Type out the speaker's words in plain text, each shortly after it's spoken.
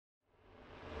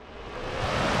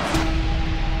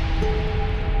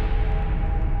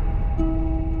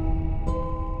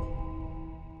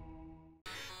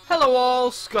Hello all,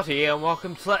 Scotty here and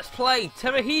welcome to Let's Play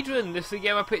Terrorhedron. This is a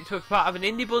game I picked up part of an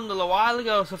indie bundle a while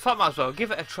ago, so I thought I might as well give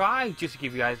it a try, just to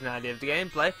give you guys an idea of the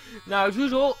gameplay. Now as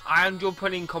usual, I am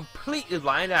jumping in completely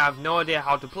blind, I have no idea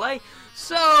how to play,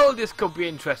 so this could be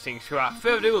interesting. So without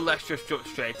further ado, let's just jump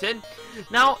straight in.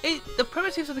 Now, the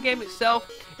premises of the game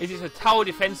itself is it's a tower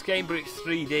defense game, but it's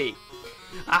 3D.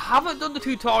 I haven't done the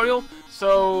tutorial,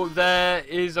 so there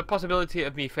is a possibility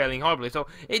of me failing horribly. So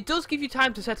it does give you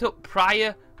time to set up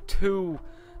prior to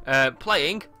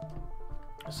playing.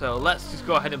 So let's just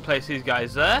go ahead and place these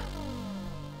guys there.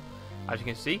 As you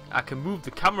can see, I can move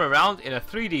the camera around in a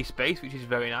 3D space, which is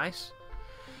very nice.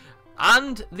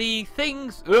 And the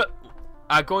things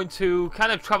are going to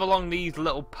kind of travel along these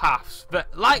little paths, but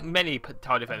like many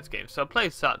tower defense games. So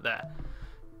place that there.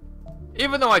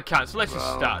 Even though I can't, so let's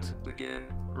just start.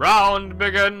 Round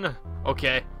begin.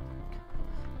 Okay.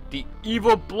 The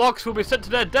evil blocks will be sent to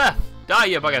their death. Die,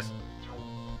 you buggers.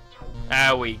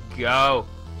 There we go.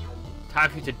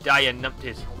 Time for you to die, you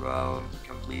numpties. Round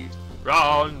complete.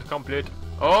 Round complete.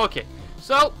 Okay.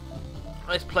 So,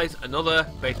 let's place another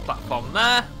base platform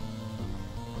there.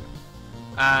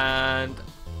 And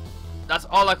that's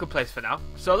all I could place for now.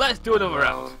 So let's do another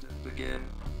round. Begin.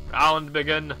 Round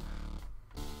begin.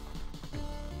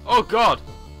 Oh god!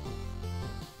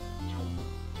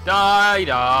 Die,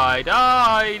 die,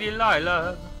 die,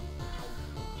 Delilah!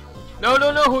 No,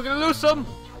 no, no, we're gonna lose some!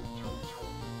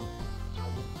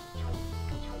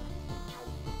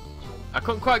 I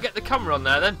couldn't quite get the camera on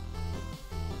there then.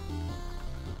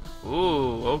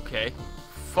 Ooh, okay.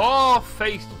 4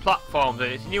 faced platforms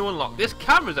and it's a new unlock. This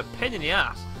camera's a pain in the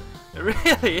ass. It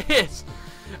really is.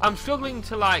 I'm struggling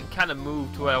to like kind of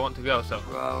move to where I want to go, so.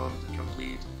 Round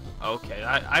complete. Okay,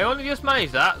 I only just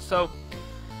managed that, so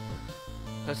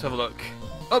let's have a look.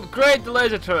 Upgrade the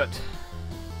laser turret.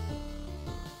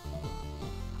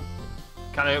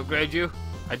 Can I upgrade you?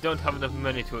 I don't have enough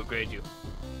money to upgrade you.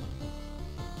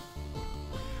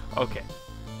 Okay.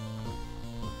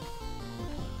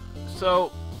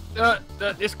 So,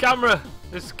 this camera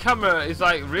is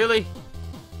like, really?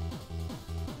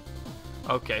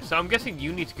 Okay, so I'm guessing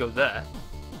you need to go there.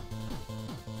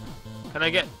 Can I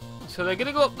get... So they're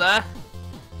gonna go up there.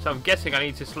 So I'm guessing I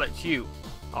need to select you.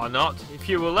 Or not, if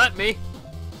you will let me.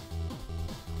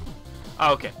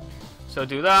 Okay. So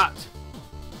do that.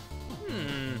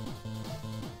 Can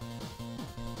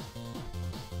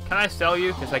I sell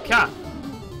you? Yes I can.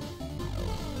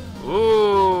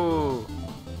 Ooh.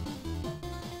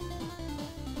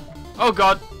 Oh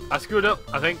god. I screwed up,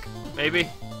 I think. Maybe.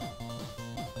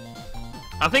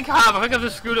 I think I have. I think I've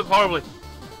just screwed up horribly.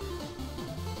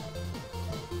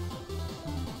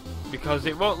 Because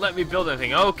it won't let me build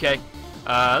anything. Okay,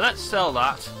 let's sell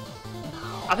that.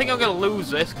 I think I'm going to lose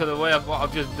this because of the way what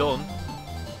I've just done.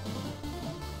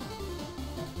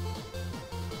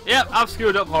 Yep, I've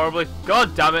screwed up horribly.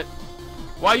 God damn it.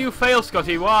 Why you fail,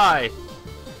 Scotty? Why?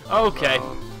 Okay.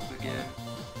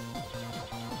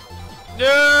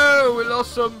 No, we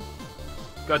lost some.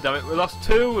 God damn it, we lost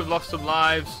 2. We've lost some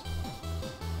lives.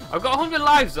 I've got 100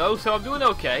 lives though, so I'm doing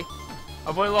okay.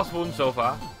 I've only lost 1 so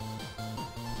far.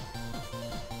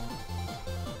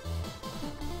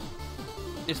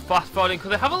 Is fast forwarding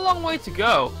because I have a long way to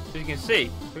go, as you can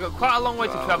see. We've got quite a long way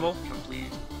to travel.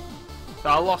 Complete. So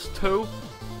I lost 2.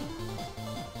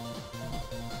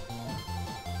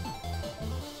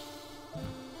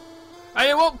 And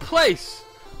in what place?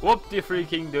 Whoop de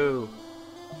freaking do.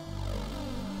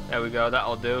 There we go,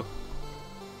 that'll do.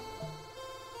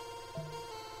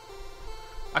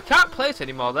 I can't place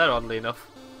anymore there, oddly enough.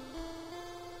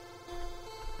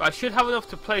 But I should have enough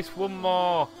to place 1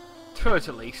 more turret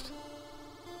at least.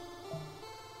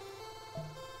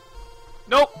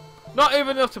 Nope, not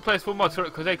even enough to place 1 more turret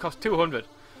because they cost 200.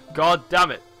 God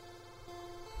damn it.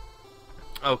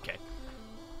 Okay.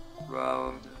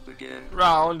 Round begin.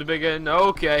 Round begin,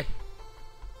 okay.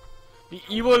 The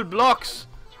evil blocks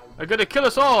are gonna kill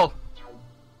us all.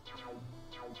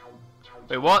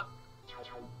 Wait, what?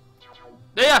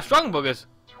 They are strong buggers.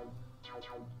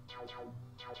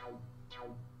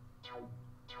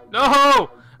 No!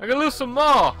 I'm gonna lose some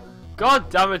more. God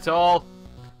damn it all.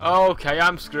 Okay,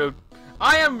 I'm screwed.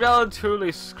 I am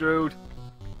relatively screwed.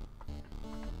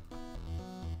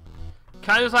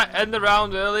 Can I just like end the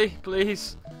round early,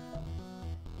 please?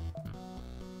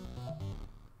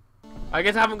 I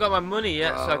guess I haven't got my money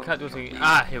yet, so I can't do anything.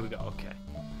 Ah, here we go, okay.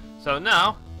 So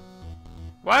now,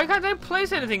 why can't I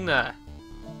place anything there?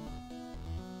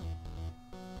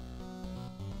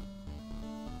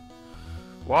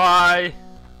 Why?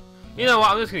 You know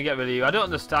what, I'm just gonna get rid of you. I don't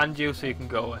understand you, so you can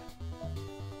go away.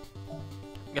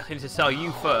 I need to sell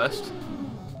you first.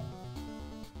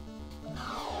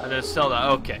 And then sell that.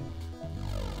 Okay.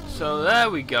 So there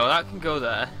we go. That can go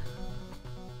there.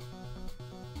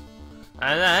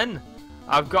 And then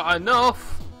I've got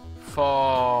enough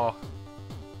for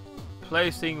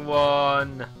placing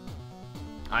one.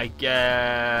 I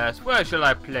guess. Where shall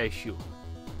I place you?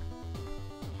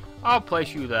 I'll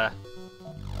place you there.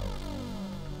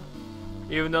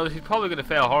 Even though this is probably going to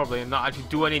fail horribly and not actually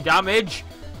do any damage.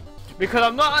 Because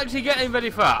I'm not actually getting very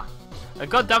far. And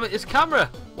god damn it, this camera.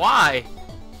 Why?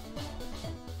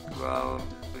 Round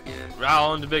begin.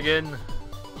 Round begin.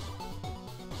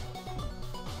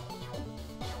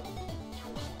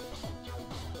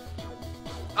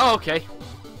 Oh, okay.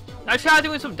 I tried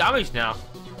doing some damage now.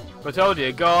 But oh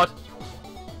dear god.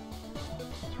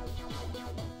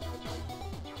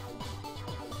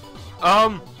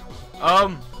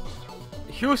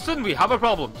 Houston, we have a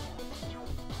problem.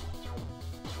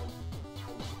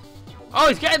 Oh,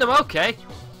 he's getting them, okay.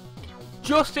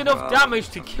 Just enough damage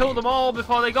to kill them all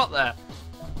before they got there.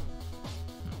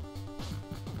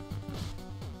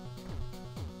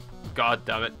 God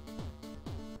damn it.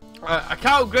 I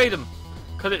can't upgrade them,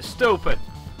 because it's stupid.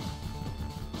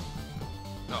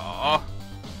 Oh.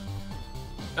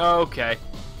 Okay.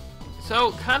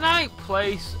 So, can I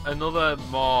place another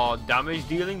more damage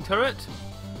dealing turret?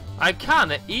 I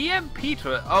can. An EMP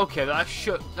turret. Okay, that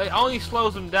only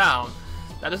slows them down.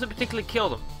 That doesn't particularly kill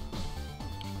them.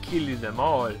 Kill them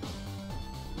all.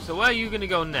 So where are you going to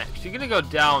go next? You're going to go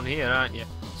down here, aren't you?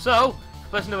 So,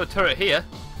 place another turret here.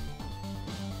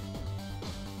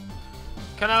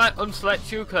 Can I like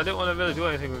unselect you? Because I don't want to really do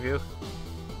anything with you.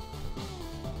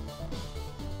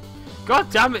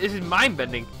 God damn it, this is mind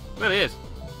bending. It really is.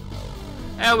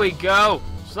 There we go.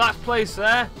 So that's placed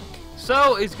there.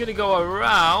 So it's going to go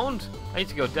around. I need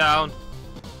to go down.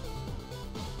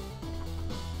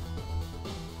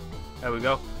 There we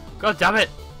go. God damn it.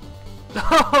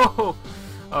 No!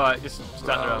 Alright, just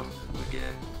stand around.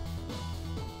 Again.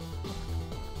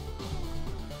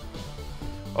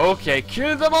 Okay,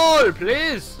 kill them all,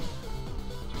 please!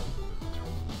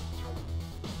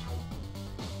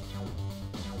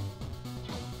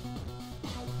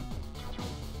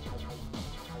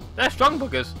 They're strong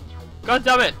buggers. God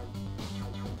damn it!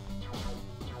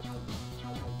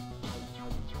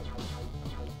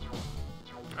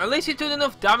 At least it's doing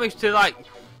enough damage to, like,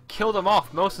 kill them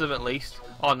off. Most of them, at least.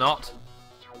 Or not.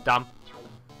 Damn.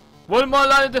 One more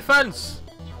line of defense!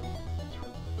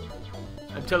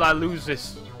 Until I lose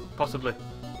this. Possibly.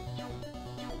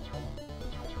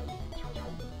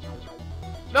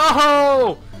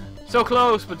 No! So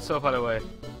close, but so far away.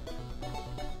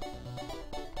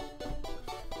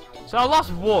 So I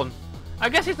lost one. I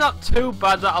guess it's not too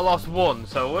bad that I lost one.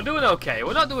 So we're doing okay.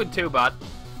 We're not doing too bad.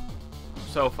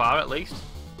 So far, at least.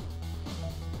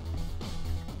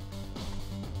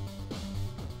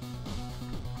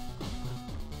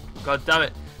 God damn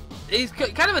it. It's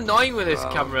kind of annoying with this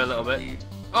camera a little bit.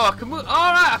 Oh, I can move.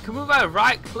 Alright, I can move by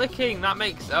right clicking. That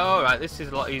makes. Alright, this is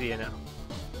a lot easier now.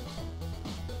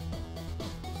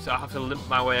 So I have to limp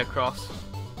my way across.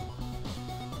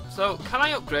 So, can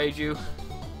I upgrade you?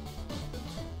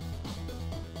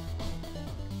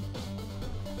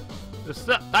 There's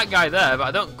that guy there, but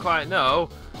I don't quite know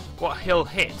what he'll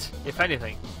hit, if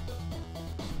anything.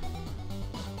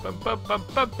 Bum, bum, bum,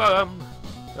 bum, bum.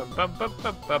 Bum, bum, bum,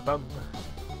 bum, bum, bum.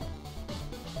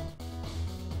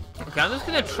 Okay, I'm just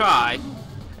gonna try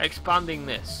expanding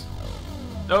this.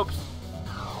 Oops.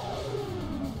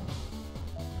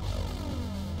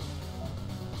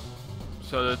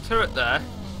 So the turret there,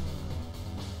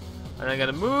 and I'm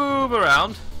gonna move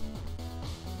around.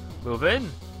 Move in.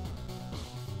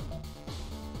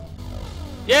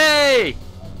 Yay!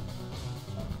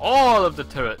 All of the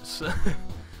turrets.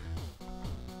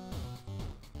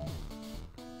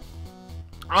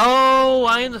 Oh,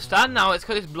 I understand now. It's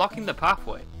because it's blocking the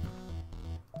pathway.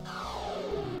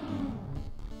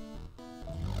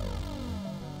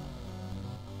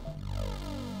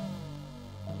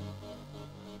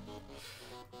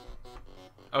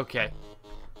 Okay.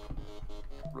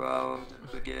 Round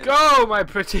begin. Go, my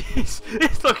pretties!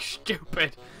 This looks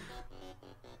stupid.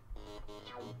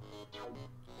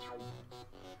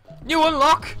 New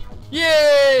unlock!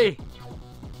 Yay!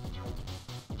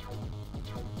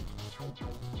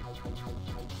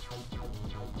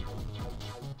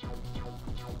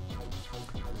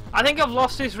 I think I've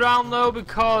lost this round though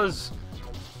because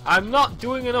I'm not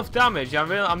doing enough damage. I'm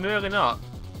really not.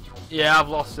 Yeah, I've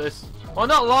lost this. Well,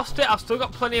 not lost it. I've still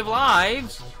got plenty of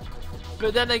lives,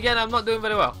 but then again, I'm not doing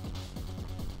very well.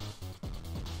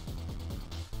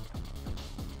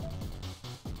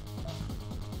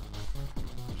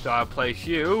 So I'll place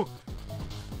you.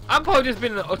 I'm probably just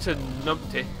being an utter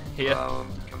numpty here. Round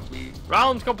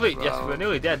Round complete. Yes, we're Round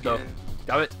nearly dead though. begin.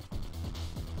 Damn it.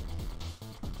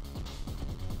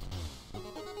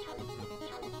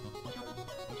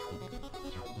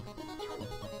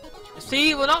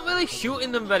 See, we're not really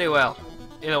shooting them very well,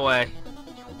 in a way.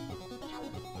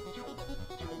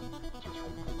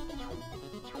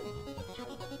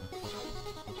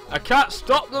 I can't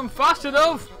stop them fast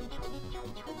enough!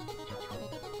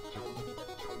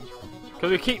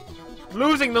 Because we keep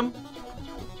losing them.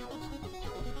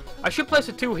 I should place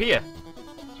a 2 here.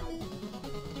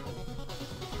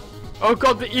 Oh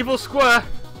god, the evil square!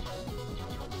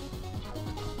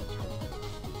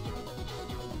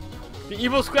 The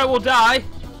evil square will die!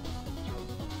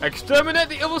 Exterminate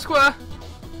the evil square!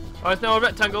 Oh, it's now a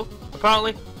rectangle,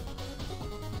 apparently.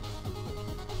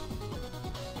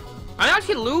 I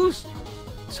actually lose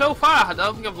so far. I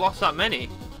don't think I've lost that many.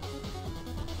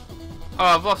 Oh,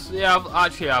 I've lost. Yeah,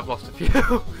 I've lost a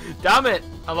few. Damn it!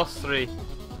 I lost 3.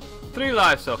 3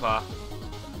 lives so far.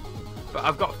 But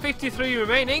I've got 53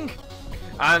 remaining,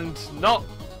 and not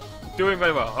doing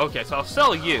very well. Okay, so I'll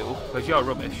sell you because you're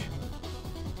rubbish.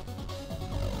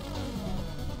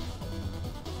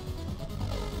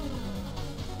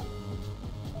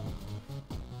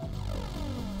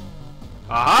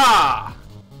 Aha!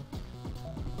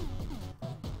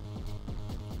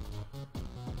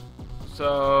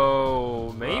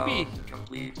 So maybe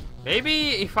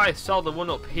if I sell the one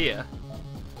up here.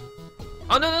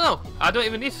 Oh no! I don't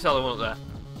even need to sell the one up there.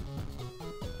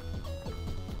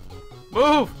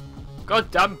 Move!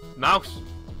 Goddamn mouse!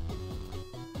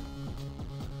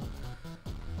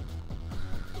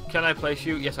 Can I place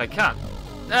you? Yes, I can.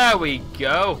 There we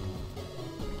go.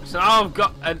 So now I've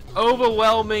got an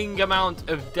overwhelming amount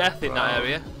of death in that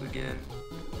area. Again.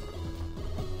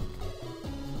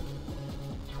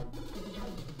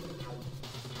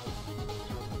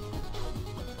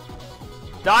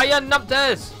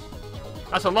 Dianopters!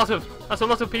 That's a lot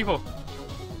of people.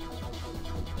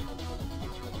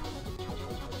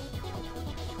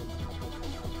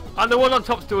 And the one on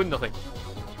top's doing nothing.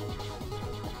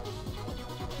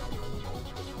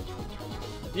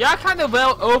 Yeah, kind of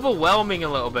overwhelming a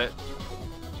little bit.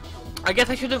 I guess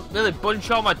I shouldn't really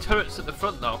bunch all my turrets at the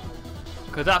front though,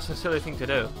 because that's a silly thing to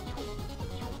do.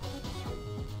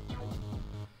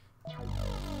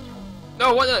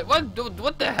 No,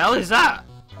 what the hell is that?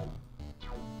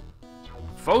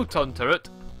 Photon turret?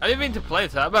 I didn't mean to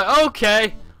place that, but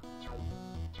okay.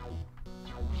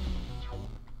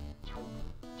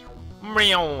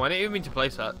 Meow, I didn't even mean to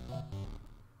place that.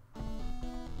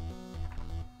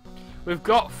 We've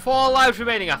got 4 lives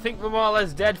remaining. I think we're more or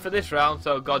less dead for this round,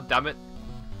 so god damn it.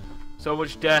 So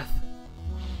much death.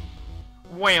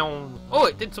 Wow. Oh,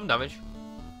 it did some damage.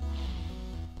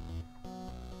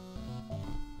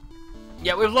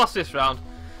 Yeah, we've lost this round.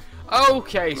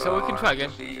 Okay, so we can try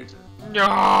again.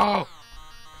 No!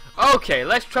 Okay,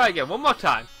 let's try again one more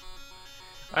time.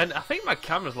 And I think my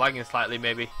camera's lagging slightly,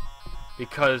 maybe,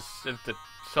 because of the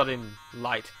sudden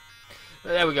light.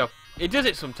 But there we go. It does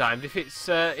it sometimes. If it's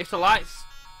if the light's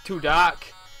too dark,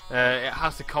 it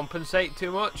has to compensate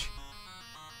too much,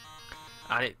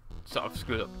 and it sort of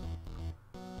screwed up.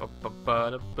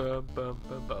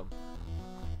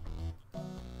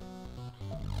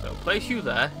 So place you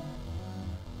there,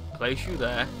 place you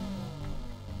there,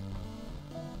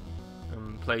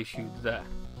 and place you there.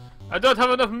 I don't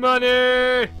have enough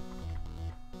money!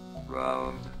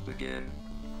 Round begin.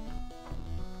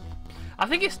 I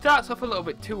think it starts off a little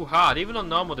bit too hard, even on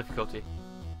normal difficulty.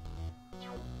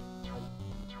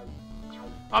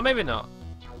 Or maybe not.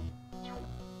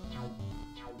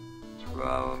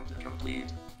 Round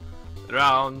complete.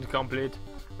 Round complete.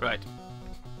 Right.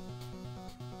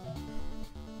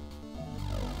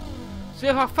 So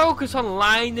if I focus on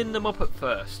lining them up at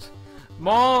first,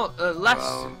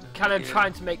 less kind of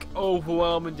trying to make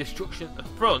overwhelming destruction at the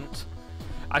front,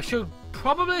 I should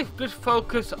probably just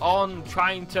focus on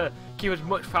trying to keep as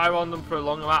much fire on them for a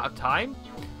long amount of time.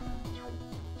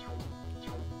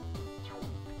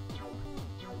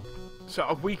 Sort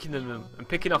of weakening them and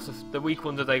picking off the weak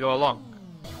ones as they go along.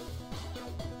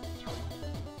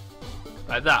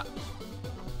 Like that.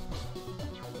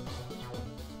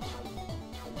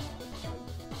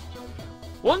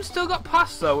 One still got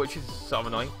past though, which is sort of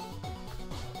annoying.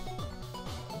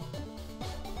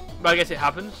 But I guess it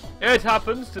happens. It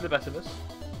happens to the best of us.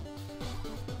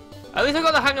 At least I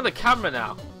got the hang of the camera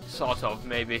now. Sort of,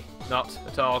 maybe. Not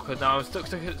at all, because now I'm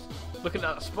stuck looking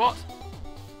at that spot.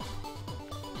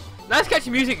 Nice catchy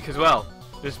music as well.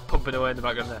 Just pumping away in the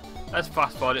background there. Let's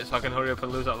fast forward it so I can hurry up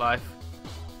and lose that life.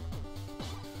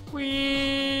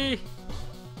 Whee!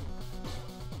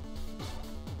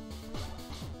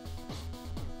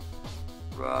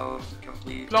 Round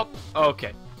complete. Plop.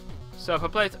 Okay. So if I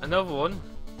place another one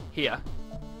here,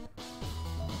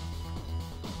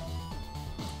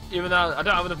 even though I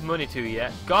don't have enough money to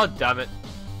yet. God damn it.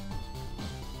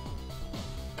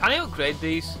 Can I upgrade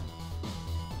these?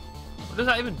 What does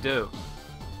that even do?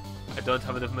 I don't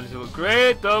have enough money to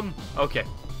upgrade them. Okay.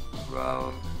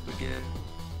 Round begin.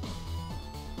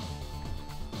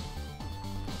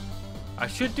 I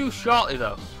should do shortly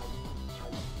though.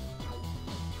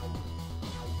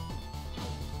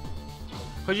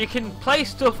 Because you can play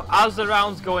stuff as the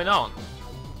round's going on.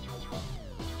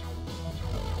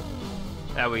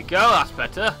 There we go, that's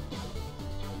better.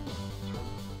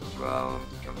 Round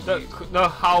complete. Don't know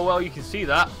how well you can see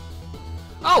that.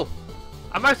 Oh!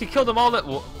 I've actually killed them all at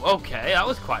okay, that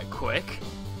was quite quick.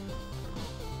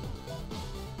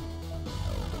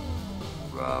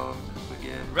 Round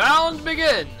begin. Round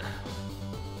begin!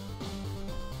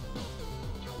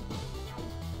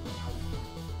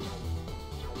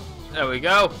 There we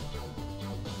go.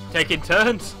 Taking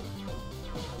turns.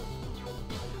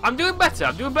 I'm doing better.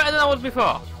 I'm doing better than I was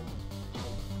before.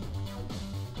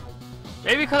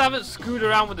 Maybe because I haven't screwed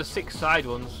around with the 6 side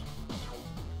ones.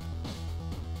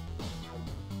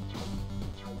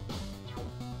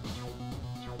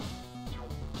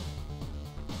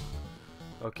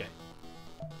 Okay.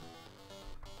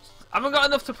 I haven't got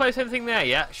enough to place anything there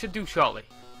yet. Should do shortly.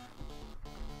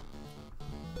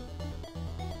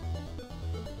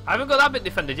 I haven't got that bit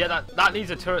defended yet. That needs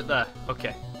a turret there.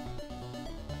 Okay.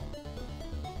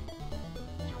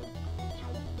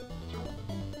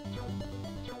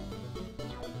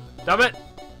 Damn it.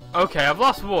 Okay, I've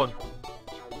lost one.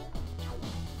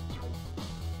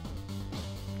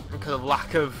 Because of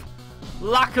lack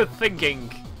of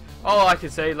thinking. All I can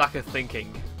say, lack of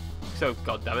thinking. So,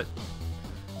 god damn it.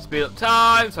 Speed up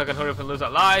time so I can hurry up and lose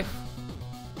that life.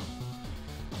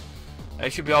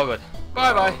 It should be all good.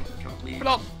 Bye bye.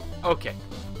 Plop. Okay.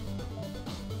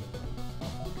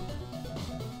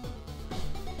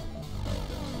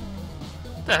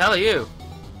 What the hell are you?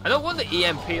 I don't want the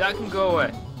EMP, that can go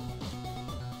away.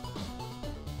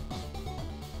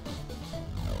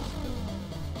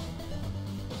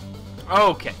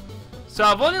 Okay. So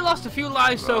I've only lost a few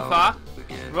lives so far.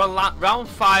 We're on round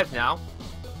 5 now.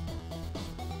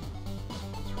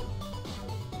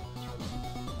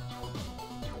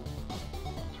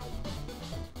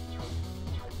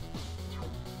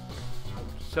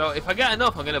 So if I get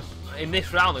enough, I'm gonna in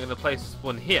this round I'm gonna place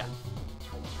one here.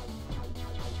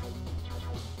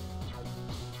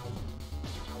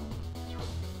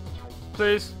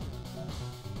 Please.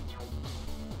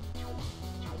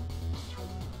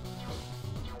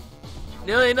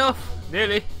 Nearly enough.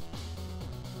 Nearly.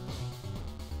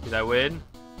 Did I win?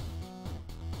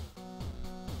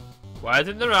 Why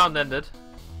isn't the round ended?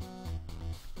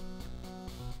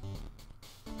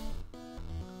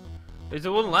 Is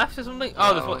there one left or something?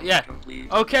 Oh, there's one. Yeah.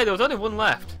 Okay, there was only one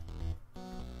left.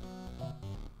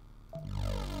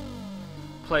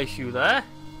 Place you there.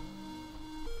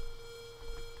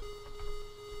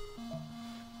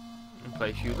 And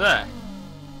place you there.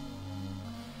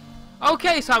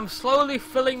 Okay, so I'm slowly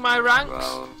filling my ranks.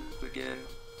 Round begin.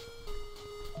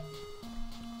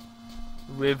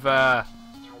 With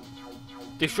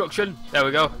destruction. There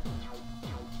we go.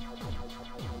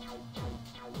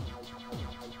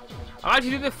 I'm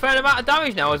actually doing a fair amount of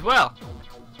damage now as well.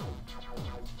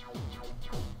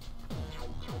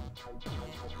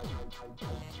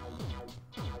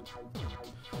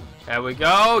 There we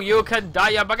go. You can die,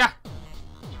 ya bugger.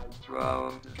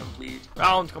 Round complete.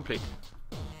 Round complete.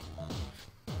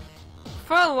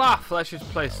 For a laugh, let's just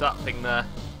place that thing there.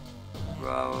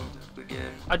 Round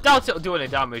begin. I doubt it'll do any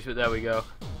damage, but there we go.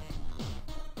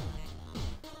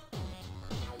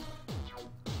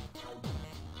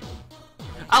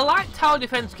 I like tower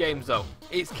defense games though.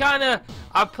 It's kind of,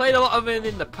 I've played a lot of them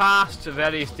in the past,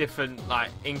 various different like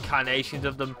incarnations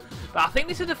of them. But I think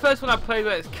this is the first one I played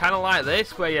where it's kind of like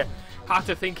this, where you have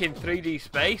to think in 3D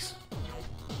space.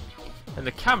 And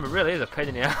the camera really is a pain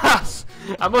in the ass.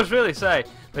 I must really say,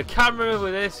 the camera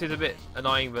with this is a bit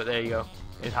annoying, but there you go.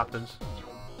 It happens.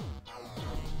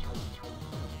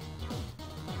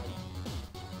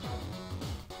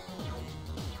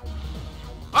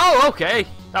 Oh, okay.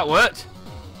 That worked.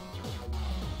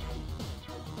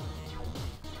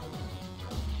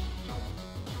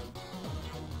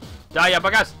 Die, ya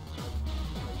buggers!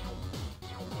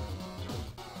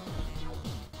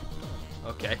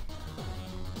 Okay.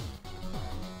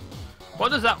 What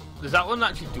does that one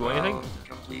actually do anything?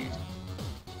 Complete.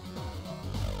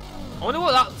 I wonder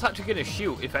what that's actually going to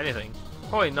shoot, if anything.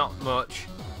 Probably not much.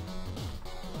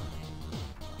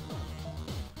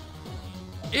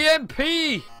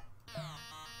 EMP!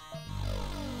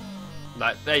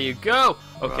 Like, there you go.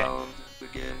 Okay. Round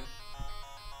begin.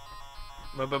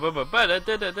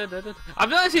 I've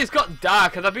noticed it's got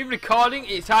dark. As I've been recording,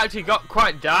 it's actually got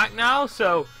quite dark now,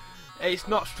 so it's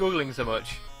not struggling so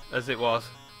much as it was.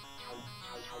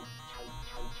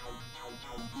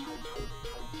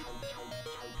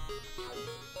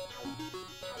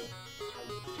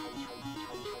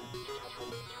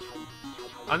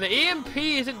 And the EMP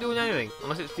isn't doing anything,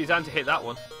 unless it's designed to hit that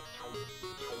one.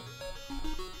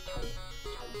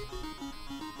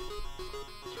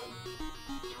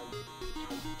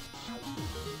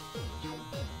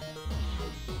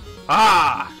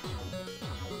 Ah!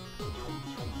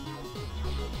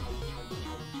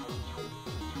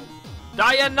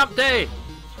 Diane Update!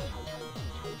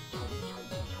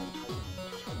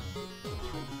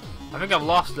 I think I've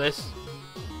lost this.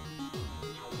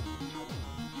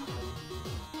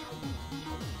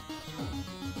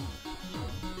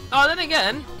 Oh, then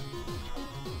again.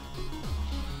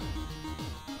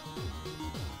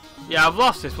 Yeah, I've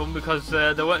lost this one because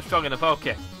they weren't strong enough.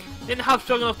 Okay. Didn't have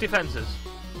strong enough defences.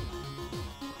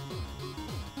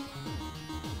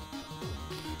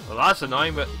 Well, that's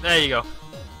annoying, but there you go.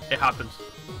 It happens.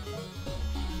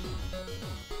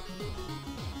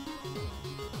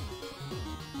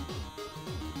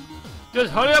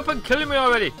 Just hurry up and kill me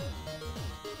already.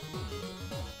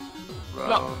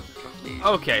 Round complete.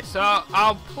 Okay, so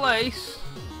I'll place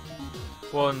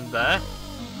one there.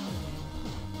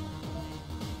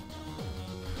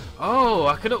 Oh,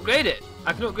 I can upgrade it.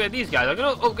 I can upgrade these guys. I'm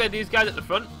going to upgrade these guys at the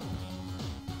front.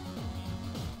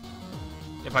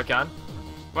 If I can.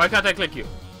 Why can't I click you?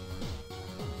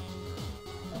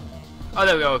 Oh,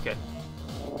 there we go, okay.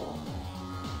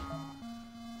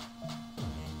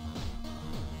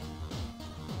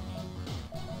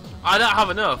 I don't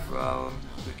have enough. Round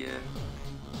begin.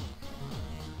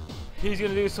 He's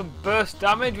going to do some burst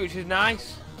damage, which is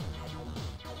nice.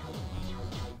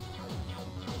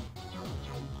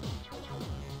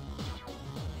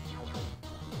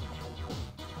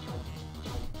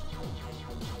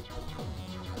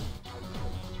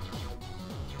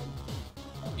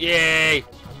 Yay!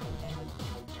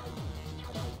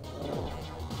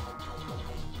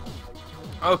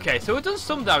 Okay, so we've done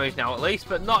some damage now at least,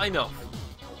 but not enough.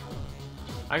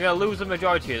 I'm going to lose the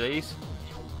majority of these.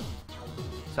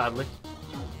 Sadly.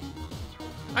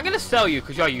 I'm going to sell you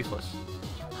because you're useless.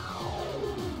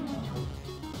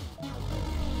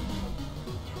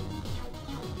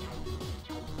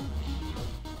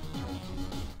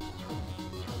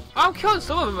 I'm killing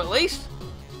some of them at least.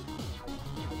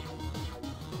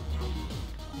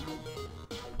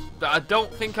 But I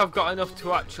don't think I've got enough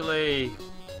to actually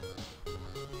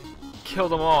kill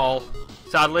them all,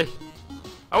 sadly.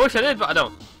 I wish I did, but I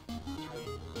don't.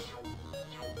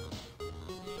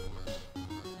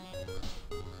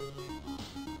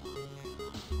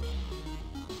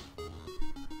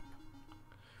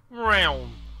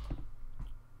 Round.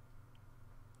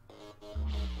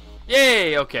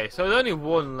 Yay! Okay, so there's only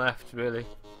one left, really.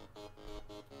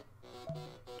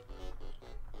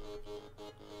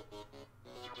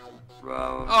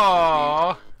 Round.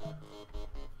 Aww.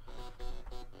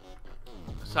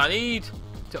 So I need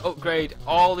to upgrade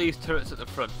all these turrets at the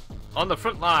front. On the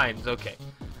front lines, okay.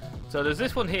 So there's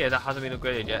this one here that hasn't been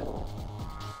upgraded yet.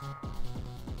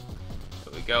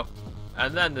 There we go.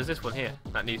 And then there's this one here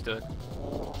that needs doing.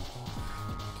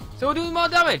 So we're doing more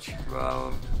damage.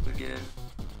 Round begin.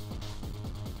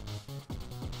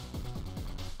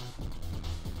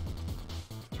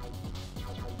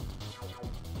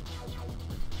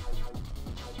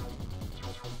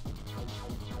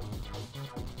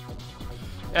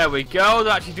 There we go,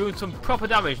 they're actually doing some proper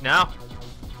damage now.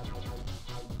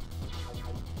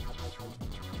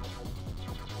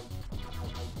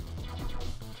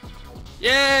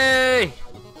 Yay!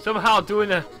 Somehow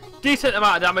doing a decent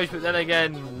amount of damage, but then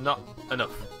again, not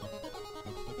enough.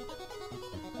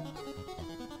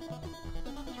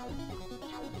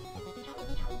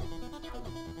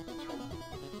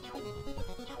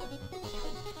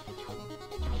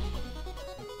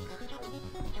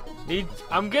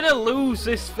 I'm gonna lose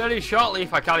this very shortly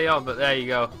if I carry on, but there you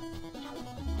go.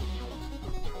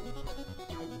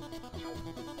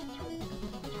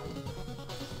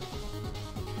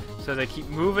 So they keep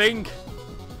moving.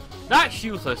 That's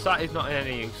useless, that is not in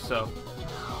any use, so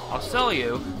I'll sell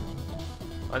you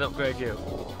and upgrade you.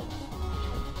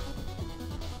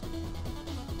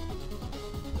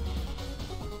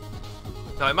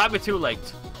 No, it might be too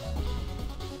late.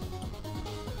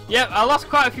 Yep, I lost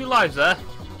quite a few lives there.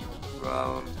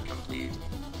 Round complete.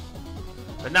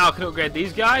 And now I can upgrade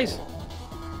these guys.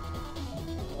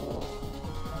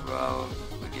 Round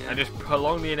begin. And just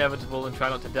prolong the inevitable and try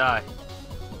not to die.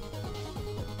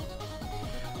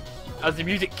 as the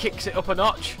music kicks it up a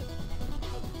notch.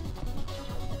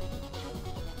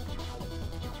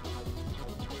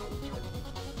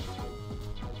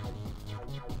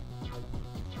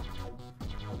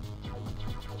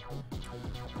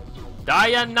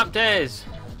 Diane Napdays.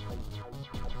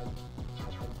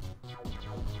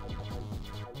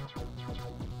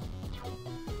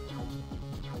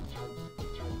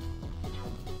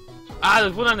 Ah,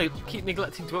 there's one I keep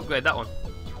neglecting to upgrade, that one.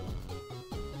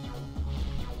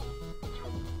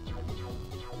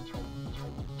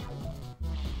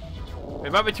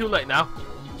 It might be too late now,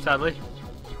 sadly.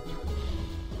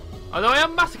 Although I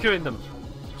am massacring them,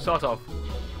 sort of.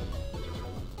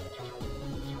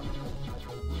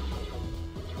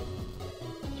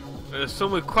 There's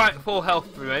some with quite full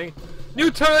health remaining.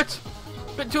 New turret!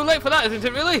 Bit too late for that, isn't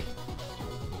it, really?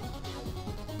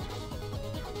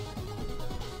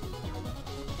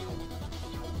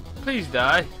 Please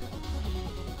die.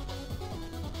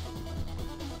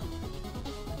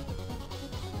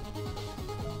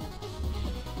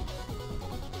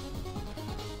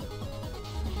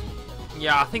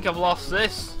 Yeah, I think I've lost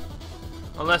this.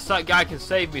 Unless that guy can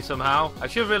save me somehow. I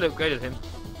should have really upgraded him.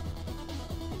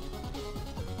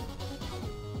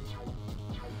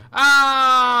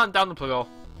 Ah, down the plug hole.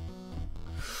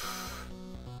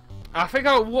 I think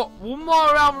I've got one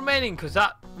more round remaining because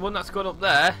that one that's gone up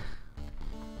there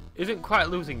isn't quite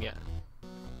losing yet.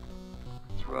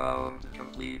 Round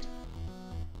complete.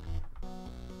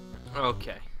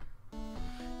 Okay.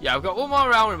 Yeah, I've got one more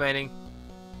round remaining.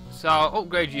 So I'll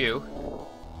upgrade you.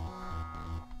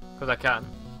 Because I can.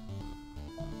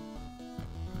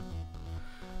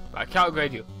 But I can't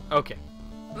upgrade you. Okay.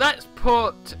 Let's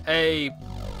put a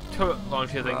turret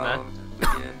launcher thing there.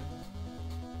 Begin.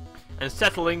 And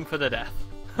settling for the death.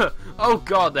 Oh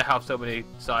god, they have so many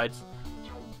sides.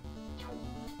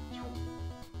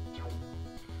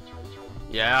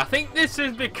 Yeah, I think this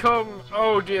has become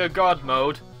oh dear god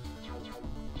mode.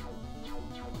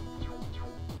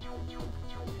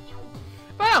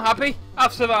 But I'm happy.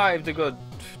 I've survived a good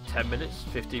 10 minutes,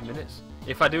 15 minutes.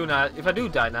 If I do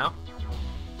die now.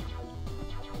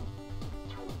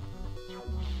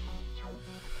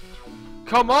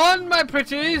 Come on, my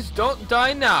pretties, don't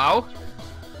die now.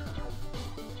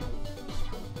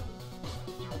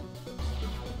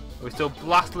 We still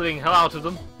blast living hell out of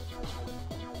them.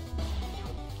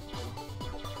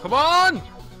 Come on!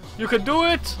 You can do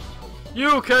it!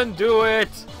 You can do it!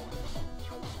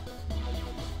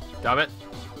 Damn it.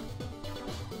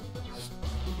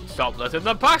 Stop letting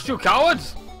them pass, you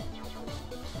cowards!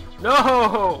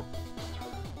 No!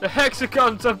 The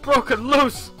hexagons have broken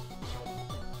loose!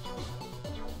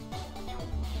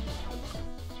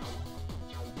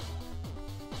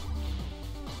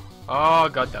 Oh,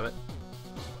 god damn it.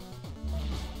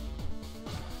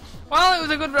 Well, it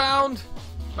was a good round,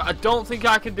 but I don't think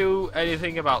I can do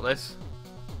anything about this.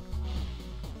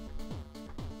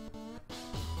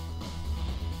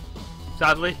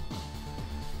 Sadly.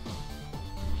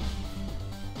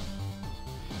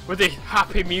 With the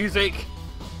happy music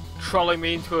trolling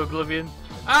me into oblivion.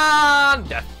 And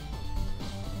death.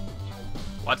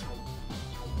 What?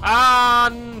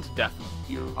 And death.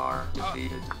 You are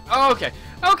defeated. Okay.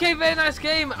 Okay, very nice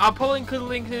game. I'll probably include a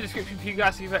link in the description for you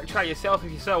guys to give it a try yourself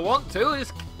if you so want to.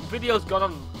 This video's gone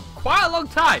on quite a long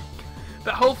time.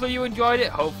 But hopefully you enjoyed it.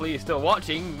 Hopefully you're still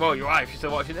watching. Well, you are if you're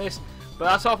still watching this. But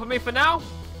that's all for me for now.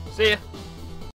 See ya.